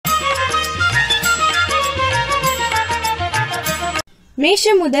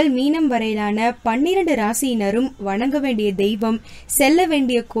மேஷம் முதல் மீனம் வரையிலான 12 ராசியினரும் வணங்க வேண்டிய தெய்வம், செல்ல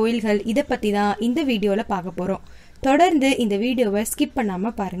வேண்டிய கோயில்கள், இத பத்தி தான் இந்த வீடியோல பார்க்க போறோம். தொடர்ந்து இந்த வீடியோவை ஸ்கிப்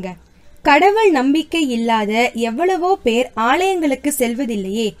பண்ணாம பாருங்க. கடவுள் நம்பிக்கை இல்லாத எவ்வளவோ பேர் ஆலயங்களுக்கு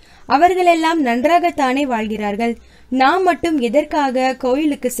செல்வதில்லையே, அவர்களெல்லாம் நன்றாகத்தானே வாழ்கிறார்கள். நாம் மட்டும் எதற்காக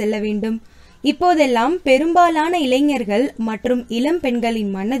கோயிலுக்கு செல்ல வேண்டும்? இப்போதெல்லாம் பெரும்பாலான இளைஞர்கள் மற்றும் இளம்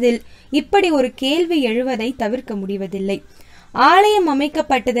பெண்களின் மனதில் இப்படி ஒரு கேள்வி எழுவதை தவிர்க்க முடிவதில்லை. ஆலயம்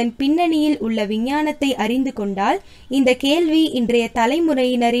அமைக்கப்பட்டதன் பின்னணியில் உள்ள விஞ்ஞானத்தை அறிந்து கொண்டால் இந்த கேள்வி இன்றைய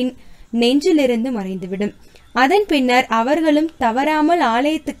தலைமுறையினரின் நெஞ்சிலிருந்து மறைந்துவிடும். அதன் பின்னர் அவர்களும் தவறாமல்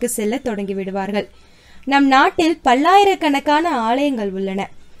ஆலயத்துக்கு செல்ல தொடங்கிவிடுவார்கள். நம் நாட்டில் பல்லாயிரக்கணக்கான ஆலயங்கள் உள்ளன.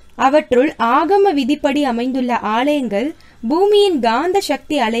 அவற்றுள் ஆகம விதிப்படி அமைந்துள்ள ஆலயங்கள் பூமியின் காந்த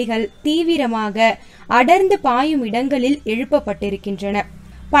சக்தி அலைகள் தீவிரமாக அடர்ந்து பாயும் இடங்களில் எழுப்பப்பட்டிருக்கின்றன.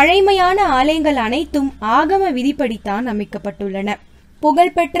 பழைமையான ஆலயங்கள் அனைத்தும் ஆகம விதிப்படித்தான் அமைக்கப்பட்டுள்ளன.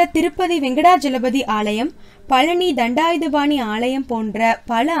 புகழ்பெற்ற திருப்பதி வெங்கடாஜலபதி ஆலயம், பழனி தண்டாயுதபாணி ஆலயம் போன்ற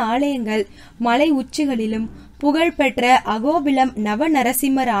பல ஆலயங்கள் மலை உச்சிகளிலும், புகழ்பெற்ற அகோபிலம்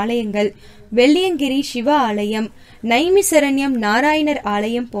நவநரசிம்மர் ஆலயங்கள், வெள்ளியங்கிரி சிவ ஆலயம், நைமிசரண்யம் நாராயணர்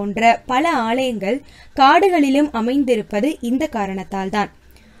ஆலயம் போன்ற பல ஆலயங்கள் காடுகளிலும் அமைந்திருப்பது இந்த காரணத்தால்தான்.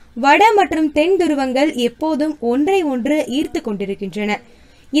 வட மற்றும் தென் துருவங்கள் எப்போதும் ஒன்றை ஒன்று ஈர்த்து கொண்டிருக்கின்றன.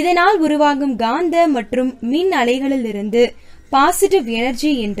 இதனால் உருவாகும் காந்த மற்றும் மின் அலைகளிலிருந்து பாசிட்டிவ்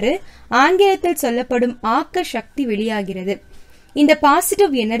எனர்ஜி என்று ஆங்கிலத்தில் சொல்லப்படும் ஆக்க சக்தி வெளியாகிறது. இந்த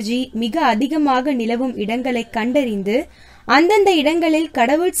பாசிட்டிவ் எனர்ஜி மிக அதிகமாக நிலவும் இடங்களை கண்டறிந்து அந்தந்த இடங்களில்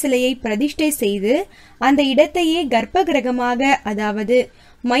கடவுள் சிலையை பிரதிஷ்டை செய்து அந்த இடத்தையே கர்ப்ப கிரகமாக, அதாவது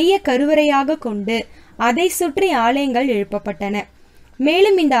மைய கருவறையாக கொண்டு அதை சுற்றி ஆலயங்கள் எழுப்பப்பட்டன.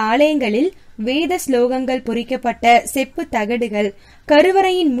 மேலும் இந்த ஆலயங்களில் வேத ஸ்லோகங்கள் பொறிக்கப்பட்ட செப்பு தகடுகள்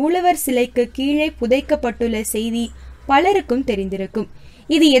கருவறையின் மூலவர் சிலைக்கு கீழே புதைக்கப்பட்டுள்ள செய்தி பலருக்கும் தெரிந்திருக்கும்.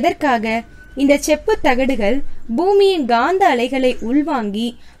 இது எதற்காக? இந்த செப்பு தகடுகள் பூமியின் காந்த அலைகளை உள்வாங்கி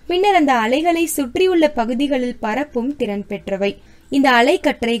பின்னர் அந்த அலைகளை சுற்றியுள்ள பகுதிகளில் பரப்பும் திறன் பெற்றவை. இந்த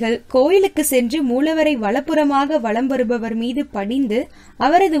அலைக்கற்றைகள் கோயிலுக்கு சென்று மூலவரை வலப்புறமாக வலம் வருபவர் மீது படிந்து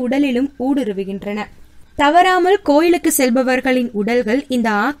அவரது உடலிலும் ஊடுருவுகின்றன. தவறாமல் கோயிலுக்கு செல்பவர்களின் உடல்கள் இந்த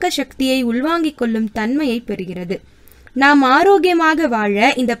ஆக்க சக்தியை உள்வாங்கிக் கொள்ளும் தன்மையை பெறுகிறது. நாம் ஆரோக்கியமாக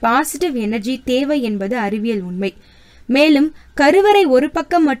வாழ இந்த பாசிட்டிவ் எனர்ஜி தேவை என்பது அறிவியல் உண்மை. மேலும் கருவறை ஒரு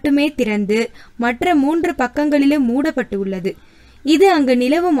பக்கம் மட்டுமே திறந்து மற்ற 3 பக்கங்களிலும் மூடப்பட்டு உள்ளது. இது அங்கு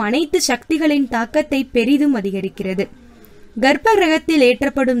நிலவும் அனைத்து சக்திகளின் தாக்கத்தை பெரிதும் அதிகரிக்கிறது. கர்ப்ப கிரகத்தில்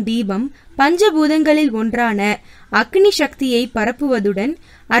ஏற்றப்படும் தீபம் பஞ்சபூதங்களில் ஒன்றான அக்னி சக்தியை பரப்புவதுடன்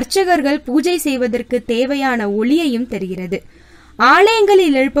அர்ச்சகர்கள் பூஜை செய்வதற்கு தேவையான ஒளியையும் தருகிறது.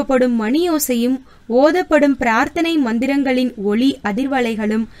 ஆலயங்களில் எழுப்பப்படும் மணியோசையும் ஓதப்படும் பிரார்த்தனை மந்திரங்களின் ஒளி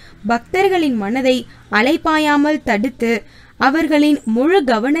அதிர்வலைகளும் பக்தர்களின் மனதை அலைப்பாயாமல் தடுத்து அவர்களின் முழு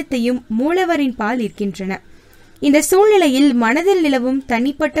கவனத்தையும் மூலவரின் பால் ஈர்க்கின்றன. இந்த சூழ்நிலையில் மனதில் நிலவும்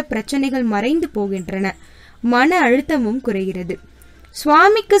தனிப்பட்ட பிரச்சனைகள் மறைந்து போகின்றன. மன அழுத்தமும் குறைகிறது.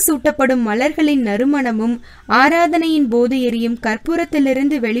 சுவாமிக்கு சூட்டப்படும் மலர்களின் நறுமணமும் ஆராதனையின் போது எரியும்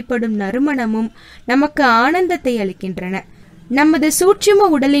கற்பூரத்திலிருந்து வெளிப்படும் நறுமணமும் நமக்கு ஆனந்தத்தை அளிக்கின்றன. நமது சூட்சும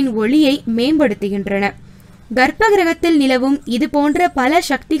உடலின் ஒளியை மேம்படுத்துகின்றன. கர்ப்ப கிரகத்தில் நிலவும் இது போன்ற பல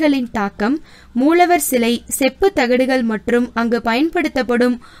சக்திகளின் தாக்கம் மூலவர் சிலை, செப்பு தகடுகள் மற்றும் அங்கு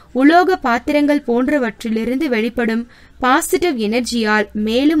பயன்படுத்தப்படும் உலோக பாத்திரங்கள் போன்றவற்றிலிருந்து வெளிப்படும் பாசிட்டிவ் எனர்ஜியால்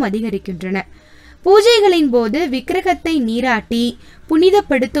மேலும் அதிகரிக்கின்றன. பூஜைகளின் போது விக்கிரகத்தை நீராட்டி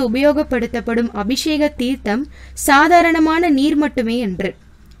புனிதப்படுத்த உபயோகப்படுத்தப்படும் அபிஷேக தீர்த்தம் சாதாரணமான நீர் மட்டுமே அன்று.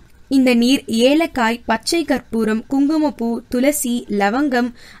 இந்த நீர் ஏலக்காய், பச்சை கற்பூரம், குங்குமப்பூ, துளசி, லவங்கம்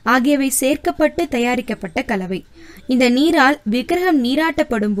ஆகியவை சேர்க்கப்பட்டு தயாரிக்கப்பட்ட கலவை. இந்த நீரால் விக்கிரகம்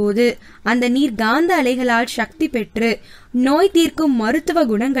நீராட்டப்படும் போது அந்த நீர் காந்த அலைகளால் சக்தி பெற்று நோய் தீர்க்கும் மருத்துவ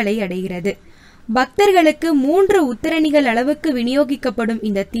குணங்களை அடைகிறது. பக்தர்களுக்கு 3 உத்தரணிகள் அளவுக்கு விநியோகிக்கப்படும்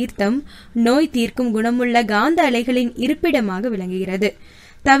இந்த தீர்த்தம் நோய் தீர்க்கும் குணமுள்ள காந்த அலைகளின் இருப்பிடமாக விளங்குகிறது.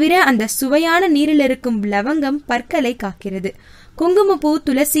 தவிர அந்த சுவையான நீரில் இருக்கும் லவங்கம் பற்களை காக்கிறது. குங்குமப்பூ,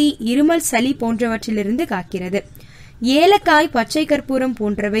 துளசி இருமல், சளி போன்றவற்றிலிருந்து காக்கிறது. ஏலக்காய், பச்சை கற்பூரம்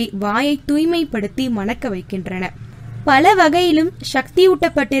போன்றவை வாயை தூய்மைப்படுத்தி மணக்க வைக்கின்றன. பல வகையிலும்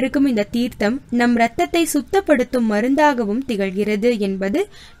சக்தியூட்டப்பட்டிருக்கும் இந்த தீர்த்தம் நம் இரத்தத்தை சுத்தப்படுத்தும் மருந்தாகவும் திகழ்கிறது என்பது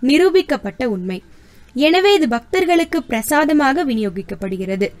நிரூபிக்கப்பட்ட உண்மை. எனவே இது பக்தர்களுக்கு பிரசாதமாக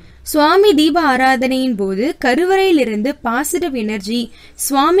விநியோகிக்கப்படுகிறது. சுவாமி தீப ஆராதனையின் போது கருவறையிலிருந்து பாசிட்டிவ் எனர்ஜி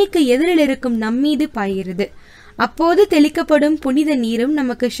சுவாமிக்கு எதிரில் இருக்கும் நம்மீது பாய்கிறது. அப்போது தெளிக்கப்படும் புனித நீரும்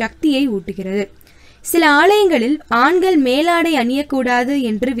நமக்கு சக்தியை ஊட்டுகிறது. சில ஆலயங்களில் ஆண்கள் மேலாடை அணியக்கூடாது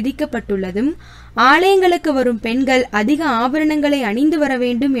என்று விதிக்கப்பட்டுள்ளதும், ஆலயங்களுக்கு வரும் பெண்கள் அதிக ஆபரணங்களை அணிந்து வர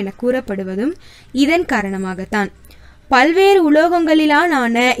வேண்டும் என கூறப்படுவதும் இதன் காரணமாகத்தான். பல்வேறு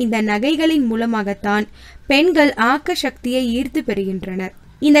உலோகங்களிலான இந்த நகைகளின் மூலமாகத்தான் பெண்கள் ஆக்க சக்தியை ஈர்த்து பெறுகின்றனர்.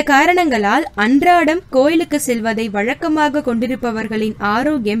 இந்த காரணங்களால் அன்றாடம் கோயிலுக்கு செல்வதை வழக்கமாக கொண்டிருப்பவர்களின்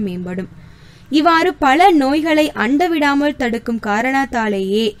ஆரோக்கியம் மேம்படும். இவ்வாறு பல நோய்களை அண்டவிடாமல் தடுக்கும்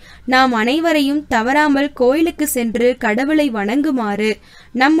காரணத்தாலேயே நாம் அனைவரையும் தவறாமல் கோயிலுக்கு சென்று கடவுளை வணங்குமாறு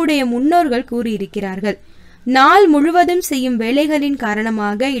நம்முடைய முன்னோர்கள் கூறியிருக்கிறார்கள். நாள் முழுவதும் செய்யும் வேலைகளின்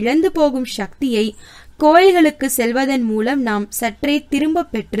காரணமாக இழந்து போகும் சக்தியை கோயில்களுக்கு செல்வதன் மூலம் நாம் சற்றே திரும்ப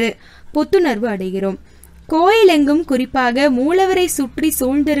பெற்று புத்துணர்வு அடைகிறோம். கோயில் எங்கும், குறிப்பாக மூலவரை சுற்றி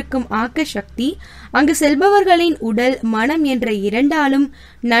சூழ்ந்திருக்கும் ஆக்க சக்தி அங்கு செல்பவர்களின் உடல், மனம் என்ற இரண்டாலும்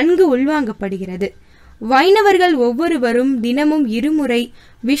நன்கு உள்வாங்கப்படுகிறது. வைணவர்கள் ஒவ்வொருவரும் தினமும் 2 முறை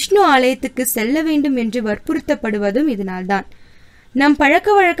விஷ்ணு ஆலயத்துக்கு செல்ல வேண்டும் என்று வற்புறுத்தப்படுவதும் இதனால்தான். நம் பழக்க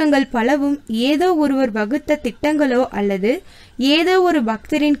வழக்கங்கள் பலவும் ஏதோ ஒருவர் வகுத்த திட்டங்களோ அல்லது ஏதோ ஒரு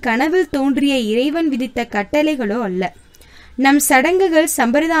பக்தரின் கனவில் தோன்றிய இறைவன் விதித்த கட்டளைகளோ அல்ல. நம் சடங்குகள்,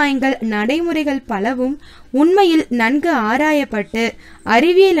 சம்பிரதாயங்கள், நடைமுறைகள் பலவும் உண்மையில் நன்கு ஆராயப்பட்டு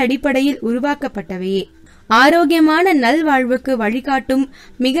அறிவியல் அடிப்படையில் உருவாக்கப்பட்டவையே. ஆரோக்கியமான நல்வாழ்வுக்கு வழிகாட்டும்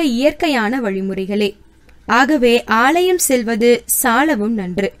மிக இயற்கையான வழிமுறைகளே. ஆகவே ஆலயம் செல்வது சாலவும்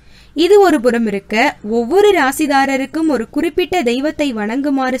நன்று. இது ஒரு புறம் இருக்க, ஒவ்வொரு ராசிதாரருக்கும் ஒரு குறிப்பிட்ட தெய்வத்தை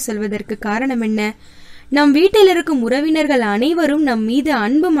வணங்குமாறு சொல்வதற்கு காரணம் என்ன? நம் வீட்டில் இருக்கும் உறவினர்கள் அனைவரும் நம் மீது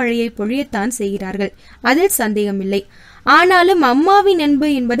அன்பு மழையை பொழியத்தான் செய்கிறார்கள், அதில் சந்தேகமில்லை. ஆனாலும் அம்மாவின் அன்பு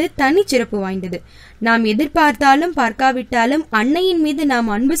என்பது தனி சிறப்பு வாய்ந்தது. நாம் எதிர்பார்த்தாலும் பார்க்காவிட்டாலும், அன்னையின் மீது நாம்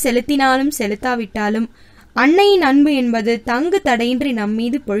அன்பு செலுத்தினாலும் செலுத்தாவிட்டாலும், அன்னையின் அன்பு என்பது தங்கு தடையின்றி நம்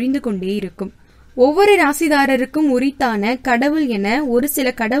மீது பொழிந்து கொண்டே இருக்கும். ஒவ்வொரு ராசிதாரருக்கும் உரித்தான கடவுள் என ஒரு சில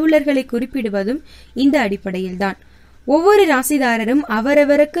கடவுளர்களை குறிப்பிடுவதும் இந்த அடிப்படையில்தான். ஒவ்வொரு ராசிதாரரும்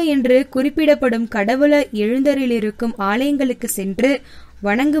அவரவருக்கு என்று குறிப்பிடப்படும் கடவுள எழுந்தருளிருக்கும் ஆலயங்களுக்கு சென்று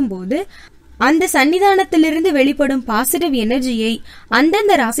வணங்கும் போது அந்த சன்னிதானத்திலிருந்து வெளிப்படும் பாசிட்டிவ் எனர்ஜியை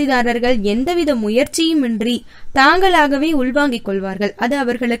அந்தந்த ராசிதாரர்கள் எந்தவித முயற்சியுமின்றி தாங்களாகவே உள்வாங்கிக் கொள்வார்கள். அது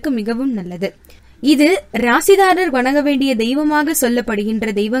அவர்களுக்கு மிகவும் நல்லது. இது ராசிதாரர் வணங்க வேண்டிய தெய்வமாக சொல்லப்படுகின்ற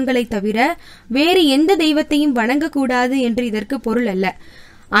தெய்வங்களை தவிர வேறு எந்த தெய்வத்தையும் வணங்கக்கூடாது என்று இதற்கு பொருள் அல்ல.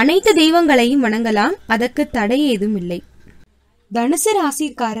 அனைத்து தெய்வங்களையும் வணங்கலாம், அதற்கு தடை ஏதும் இல்லை. தனுசு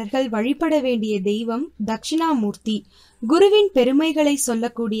ராசிக்காரர்கள் வழிபட வேண்டிய தெய்வம் தட்சிணாமூர்த்தி. குருவின் பெருமைகளை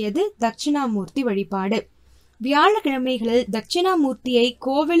சொல்லக்கூடியது தட்சிணாமூர்த்தி வழிபாடு. வியாழக்கிழமைகளில் தட்சிணாமூர்த்தியை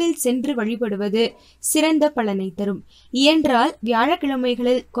கோவிலில் சென்று வழிபடுவது சிறந்த பலனை தரும். இயன்றால்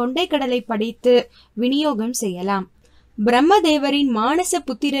வியாழக்கிழமைகளில் கொண்டைக்கடலை படைத்து விநியோகம் செய்யலாம். பிரம்மதேவரின் மானச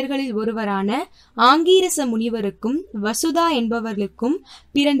புத்திரர்களில் ஒருவரான ஆங்கீரச முனிவருக்கும் வசுதா என்பவர்களுக்கும்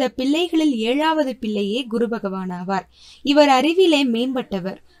பிறந்த பிள்ளைகளில் 7வது பிள்ளையே குரு பகவான் ஆவார். இவர் அறிவிலே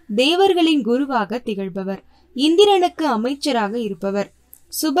மேம்பட்டவர், தேவர்களின் குருவாக திகழ்பவர், இந்திரனுக்கு அமைச்சராக இருப்பவர்,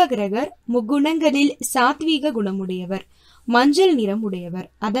 சுபகிரகர், முக்குணங்களில் சாத்வீக குணமுடையவர், மஞ்சள் நிறம் உடையவர்.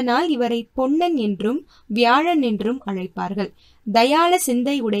 அதனால் இவரை பொன்னன் என்றும் வியாழன் என்றும் அழைப்பார்கள். தயால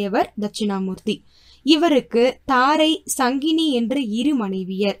சிந்தை உடையவர் தட்சிணாமூர்த்தி. இவருக்கு தாரை, சங்கினி என்று 2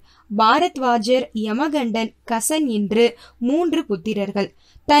 மனைவியர், பாரத்வாஜர், யமகண்டன், கசன் என்று 3 புத்திரர்கள்.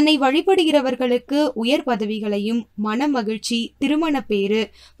 தன்னை வழிபடுகிறவர்களுக்கு உயர் பதவிகளையும் மனமகிழ்ச்சி, திருமண பேறு,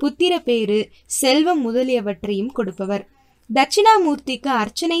 புத்திர பேறு, செல்வம் முதலியவற்றையும் கொடுப்பவர். தட்சிணாமூர்த்திக்கு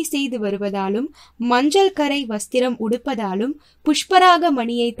அர்ச்சனை செய்து வருவதாலும், மஞ்சள் கரை வஸ்திரம் உடுப்பதாலும், புஷ்பராக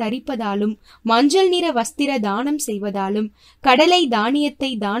மணியை தரிப்பதாலும், மஞ்சள் நிற வஸ்திர தானம் செய்வதாலும், கடலை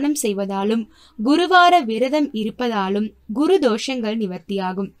தானியத்தை தானம் செய்வதாலும், குருவார விரதம் இருப்பதாலும் குரு தோஷங்கள்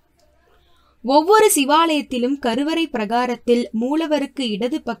நிவர்த்தியாகும். ஒவ்வொரு சிவாலயத்திலும் கருவறை பிரகாரத்தில் மூலவருக்கு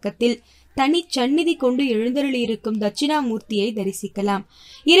இடது பக்கத்தில் தனி சந்நிதி கொண்டு எழுந்தருளியிருக்கும் தட்சிணாமூர்த்தியை தரிசிக்கலாம்.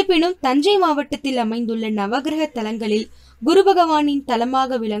 இருப்பினும் தஞ்சை மாவட்டத்தில் அமைந்துள்ள நவகிரக தலங்களில் குரு பகவானின்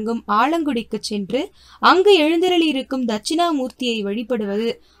தலமாக விளங்கும் ஆலங்குடிக்கு சென்று அங்கு எழுந்தருளியிருக்கும் தட்சிணாமூர்த்தியை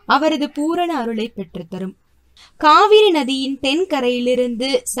வழிபடுவது அவரது பூரண அருளை பெற்றுத்தரும். காவிரி நதியின் தென்கரையிலிருந்து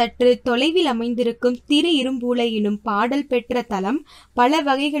சற்று தொலைவில் அமைந்திருக்கும் திரு இரும்பூலை எனும் பாடல் பெற்ற தலம் பல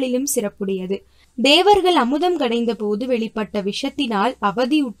வகைகளிலும் சிறப்புடையது. தேவர்கள் அமுதம் கடைந்த போது வெளிப்பட்ட விஷத்தினால்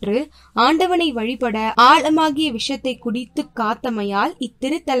அவதியுற்று ஆண்டவனை வழிபட ஆழமாகிய விஷத்தை குடித்து காத்தமையால்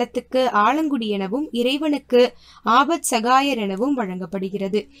இத்திருத்தலத்துக்கு ஆலங்குடி எனவும் இறைவனுக்கு ஆபத் சகாயர் எனவும்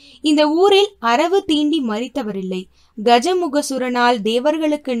வழங்கப்படுகிறது. இந்த ஊரில் அரவு தீண்டி மரித்தவரில்லை. கஜமுகசுரனால்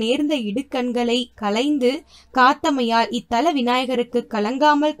தேவர்களுக்கு நேர்ந்த இடுக்கண்களை கலைந்து காத்தமையால் இத்தல விநாயகருக்கு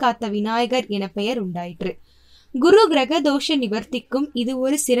கலங்காமல் காத்த விநாயகர் என பெயர் உண்டாயிற்று. குரு கிரக தோஷ நிவர்த்திக்கும் இது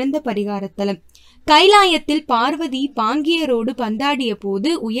ஒரு சிறந்த பரிகாரத்தலம். கைலாயத்தில் பார்வதி பாங்கியரோடு பந்தாடிய போது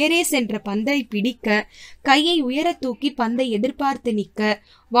உயரே சென்ற பந்தை பிடிக்க கையை உயர தூக்கி பந்தை எதிர்பார்த்து நிற்க,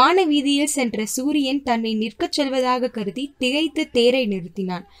 வான வீதியில் சென்ற சூரியன் தன்னை நிற்கச் செல்வதாக கருதி திகைத்து தேரை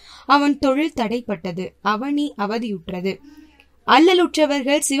நிறுத்தினான். அவன் தொழில் தடைப்பட்டது. அவனி அவதியுற்றது.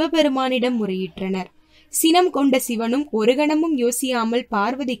 அல்லலுற்றவர்கள் சிவபெருமானிடம் முறையிட்டனர். சினம் கொண்ட சிவனும் ஒரு கணமும் யோசியாமல்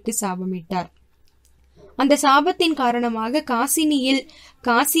பார்வதிக்கு சாபமிட்டார். அந்த சாபத்தின் காரணமாக காசினியில்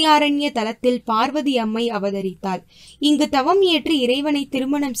காசியாரண்ய தலத்தில் பார்வதி அம்மை அவதரித்தாள். இங்கு தவம் ஏற்று இறைவனை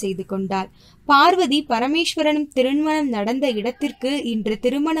திருமணம் செய்து கொண்டாள். பார்வதி பரமேஸ்வரனும் திருமணம் நடந்த இடத்திற்கு இன்று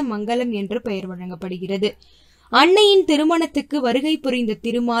திருமண மங்கலம் என்று பெயர் வழங்கப்படுகிறது. அன்னையின் திருமணத்துக்கு வருகை புரிந்த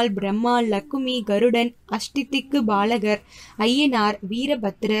திருமால், பிரம்மா, லக்குமி, கருடன், அஷ்டித்திக்கு பாலகர், ஐயனார்,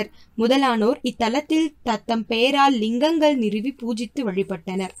 வீரபத்திரர் முதலானோர் இத்தலத்தில் தத்தம் பெயரால் லிங்கங்கள் நிறுவி பூஜித்து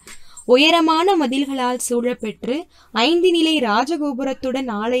வழிபட்டனர். உயரமான மதில்களால் சூழப்பெற்று 5 நிலை ராஜகோபுரத்துடன்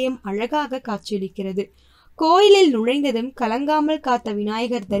ஆலயம் அழகாக காட்சியளிக்கிறது. கோயிலில் நுழைந்ததும் கலங்காமல் காத்த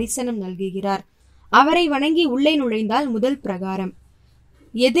விநாயகர் தரிசனம் நல்குகிறார். அவரை வணங்கி உள்ளே நுழைந்தால் முதல் பிரகாரம்.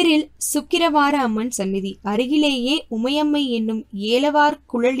 எதிரில் சுக்கிரவார அம்மன் சந்நிதி, அருகிலேயே உமையம்மை என்னும் ஏலவார்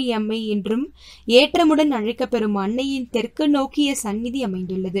குழலி அம்மை என்றும் ஏற்றமுடன் அழைக்கப்பெறும் அன்னையின் தெற்கு நோக்கிய சந்நிதி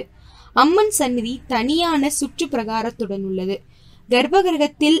அமைந்துள்ளது. அம்மன் சந்நிதி தனியான சுற்று பிரகாரத்துடன் உள்ளது.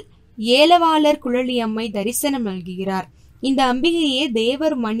 கர்ப்பகிரகத்தில் ஏலவாளர் குழலி அம்மை தரிசனம் நல்குகிறார். இந்த அம்பிகையே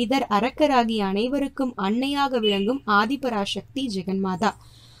தேவர், மனிதர், அரக்கராகிய அனைவருக்கும் அன்னையாக விளங்கும் ஆதிபராசக்தி ஜெகன்மாதா.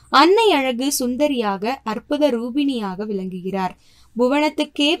 அன்னை அழகு சுந்தரியாக அற்புத ரூபிணியாக விளங்குகிறார்.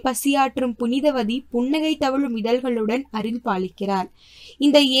 புவனத்துக்கே பசியாற்றும் புனிதவதி புன்னகை தவழும் இதழ்களுடன் அருள் பாலிக்கிறார்.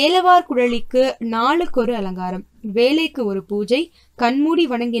 இந்த ஏலவார் குழலிக்கு நாளுக்கொரு அலங்காரம், வேலைக்கு ஒரு பூஜை, கண்மூடி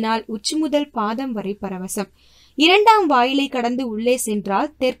வணங்கினால் உச்சி முதல் பாதம் வரை பரவசம். 2ஆம் வாயிலை கடந்து உள்ளே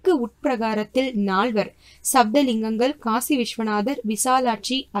சென்றால் தெற்கு உட்பிரகாரத்தில் 4 சப்தலிங்கங்கள், காசி விஸ்வநாதர்,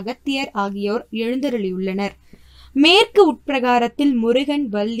 விசாலாட்சி, அகத்தியர் ஆகியோர் எழுந்தருளியுள்ளனர். மேற்கு உட்பிரகாரத்தில் முருகன்,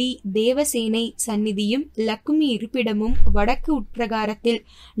 வள்ளி, தேவசேனை சந்நிதியும் லக்குமி இருப்பிடமும், வடக்கு உட்பிரகாரத்தில்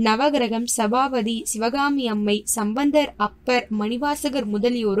நவகிரகம், சபாபதி, சிவகாமி அம்மை, சம்பந்தர், அப்பர், மணிவாசகர்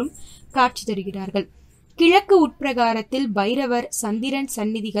முதலியோரும் காட்சி தருகிறார்கள். கிழக்கு உட்பிரகாரத்தில் பைரவர், சந்திரன்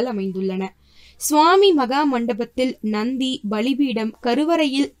சந்நிதிகள் அமைந்துள்ளன. சுவாமி மகா மண்டபத்தில் நந்தி, பலிபீடம்,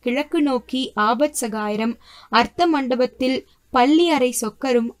 கருவறையில் கிழக்கு நோக்கி ஆபத் சகாயரம், அர்த்த மண்டபத்தில் பள்ளி அறை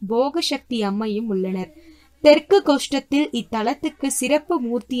சொக்கரும் போகசக்தி அம்மையும் உள்ளனர். தெற்கு கோஷ்டத்தில் இத்தலத்துக்கு சிறப்பு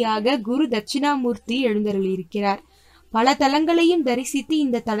மூர்த்தியாக குரு தட்சிணாமூர்த்தி எழுந்தருளியிருக்கிறார். பல தலங்களையும் தரிசித்து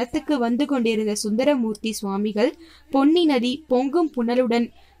இந்த தலத்துக்கு வந்து கொண்டிருந்த சுந்தரமூர்த்தி சுவாமிகள் பொன்னி நதி பொங்கும் புனலுடன்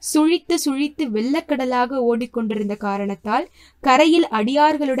சுழித்து சுழித்து வெள்ளக்கடலாக ஓடிக்கொண்டிருந்த காரணத்தால் கரையில்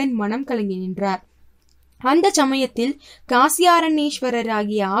அடியார்களுடன் மனம் கலங்கி நின்றார். அந்த சமயத்தில்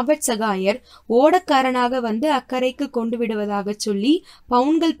காசியாரண்யேஸ்வரராகிய ஆபத் சகாயர் ஓடக்காரனாக வந்து அக்கறைக்கு கொண்டு விடுவதாக சொல்லி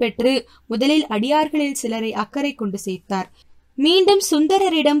பவுன்கள் பெற்று முதலில் அடியார்களில் சிலரை அக்கறை கொண்டு சேர்த்தார். மீண்டும்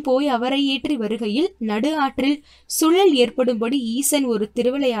சுந்தரரிடம் போய் அவரை ஏற்றி வருகையில் நடு ஆற்றில் சுழல் ஏற்படும்படி ஈசன் ஒரு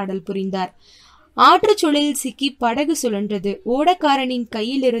திருவிளையாடல் புரிந்தார். ஆற்று சுழலில் சிக்கி படகு சுழன்றது. ஓடக்காரனின்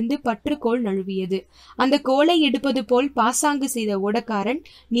கையிலிருந்து பற்றுக்கோள் நழுவியது. அந்த கோலை எடுப்பது போல் பாசாங்கு செய்த ஓடக்காரன்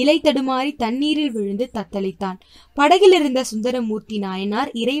நிலை தடுமாறி தண்ணீரில் விழுந்து தத்தளித்தான். படகில் இருந்த சுந்தரமூர்த்தி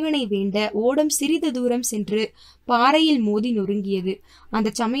நாயனார் இறைவனை வேண்ட ஓடம் சிறிது தூரம் சென்று பாறையில் மோதி நொறுங்கியது. அந்த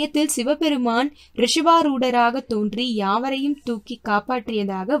சமயத்தில் சிவபெருமான் ரிஷபாரூடராக தோன்றி யாவரையும் தூக்கி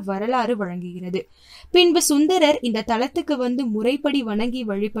காப்பாற்றியதாக வரலாறு வழங்குகிறது. பின்பு சுந்தரர் இந்த தலத்துக்கு வந்து முறைப்படி வணங்கி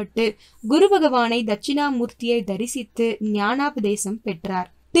வழிபட்டு குரு பகவானை தட்சிணாமூர்த்தியை தரிசித்து ஞானாபதேசம் பெற்றார்.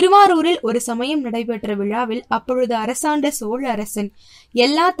 திருவாரூரில் ஒரு சமயம் நடைபெற்ற விழாவில் அப்பொழுது அரசாண்ட சோழ அரசன்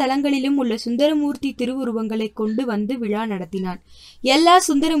எல்லா தலங்களிலும் உள்ள சுந்தரமூர்த்தி திருவுருவங்களை கொண்டு வந்து விழா நடத்தினான். எல்லா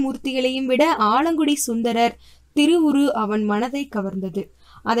சுந்தரமூர்த்திகளையும் விட ஆலங்குடி சுந்தரர் திருவுரு அவன் மனதை கவர்ந்தது.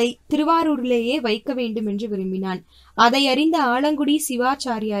 அதை திருவாரூரிலேயே வைக்க வேண்டும் என்று விரும்பினான். அதை அறிந்த ஆலங்குடி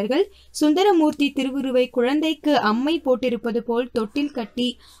சிவாச்சாரியார்கள் சுந்தரமூர்த்தி திருவுருவை குழந்தைக்கு அம்மை போட்டிருப்பது போல் தொட்டில் கட்டி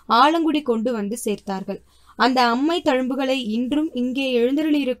ஆலங்குடி கொண்டு வந்து சேர்த்தார்கள். அந்த அம்மை தழும்புகளை இன்றும் இங்கே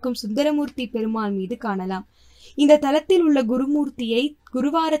எழுந்தருளியிருக்கும் சுந்தரமூர்த்தி பெருமாள் மீது காணலாம். இந்த தலத்தில் உள்ள குருமூர்த்தியை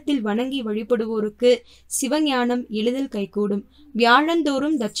குருவாரத்தில் வணங்கி வழிபடுவோருக்கு சிவஞானம் எளிதில் கைகூடும்.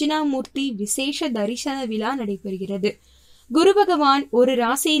 வியாழந்தோறும் தட்சிணாமூர்த்தி விசேஷ தரிசன விழா நடைபெறுகிறது. குரு பகவான் ஒரு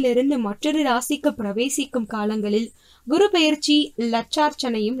ராசியிலிருந்து மற்றொரு ராசிக்கு பிரவேசிக்கும் காலங்களில் குரு பெயர்ச்சி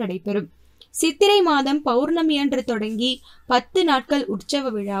லட்சார்ச்சனையும் நடைபெறும். சித்திரை மாதம் பௌர்ணமி அன்று தொடங்கி 10 நாட்கள்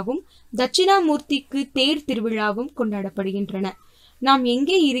உற்சவ விழாவும் தட்சிணாமூர்த்திக்கு தேர் திருவிழாவும் கொண்டாடப்படுகின்றன. நாம்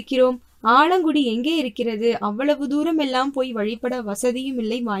எங்கே இருக்கிறோம்? ஆலங்குடி எங்கே இருக்கிறது? அவ்வளவு தூரம் எல்லாம் போய் வழிபட வசதியும்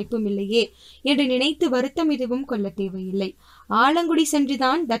இல்லை, வாய்ப்பும் இல்லையே என்று நினைத்து வருத்தம் எதுவும் கொள்ள தேவையில்லை. ஆலங்குடி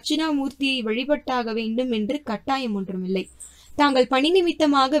சென்றுதான் தட்சிணாமூர்த்தியை வழிபட்டாக வேண்டும் என்று கட்டாயம் ஒன்றுமில்லை. தாங்கள் பணி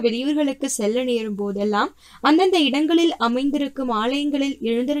நிமித்தமாக வெளியூர்களுக்கு செல்ல நேரும் போதெல்லாம் அந்தந்த இடங்களில் அமைந்திருக்கும் ஆலயங்களில்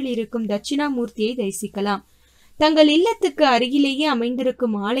எழுந்தருளிருக்கும் தட்சிணாமூர்த்தியை தரிசிக்கலாம். தங்கள் இல்லத்துக்கு அருகிலேயே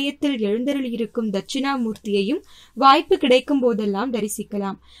அமைந்திருக்கும் ஆலயத்தில் எழுந்தருளிருக்கும் தட்சிணாமூர்த்தியையும் வாய்ப்பு கிடைக்கும் போதெல்லாம்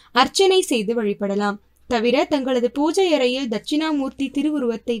தரிசிக்கலாம், அர்ச்சனை செய்து வழிபடலாம். தவிர தங்களது பூஜை அறையில் தட்சிணாமூர்த்தி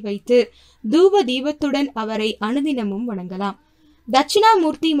திருவுருவத்தை வைத்து தூப தீபத்துடன் அவரை அனுதினமும் வணங்கலாம்.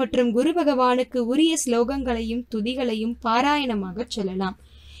 தட்சிணாமூர்த்தி மற்றும் குரு பகவானுக்கு உரிய ஸ்லோகங்களையும் துதிகளையும் பாராயணமாக சொல்லலாம்.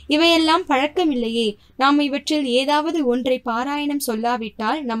 இவையெல்லாம் பழக்கமில்லையே, நாம் இவற்றில் ஏதாவது ஒன்றை பாராயணம்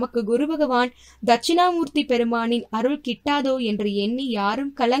சொல்லாவிட்டால் நமக்கு குரு பகவான் தட்சிணாமூர்த்தி பெருமானின் அருள் கிட்டாதோ என்று எண்ணி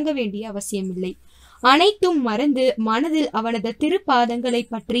யாரும் கலங்க வேண்டிய அவசியமில்லை. அனைத்தும் மறந்து மனதில் அவனது திருப்பாதங்களை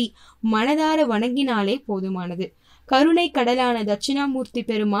பற்றி மனதார வணங்கினாலே போதுமானது. கருணை கடலான தட்சிணாமூர்த்தி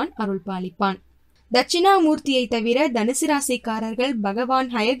பெருமான் அருள் பாலிப்பான். தட்சிணாமூர்த்தியை தவிர தனுசு ராசிக்காரர்கள் பகவான்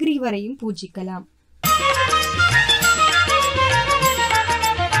ஹயக்ரீவரையும் பூஜிக்கலாம்.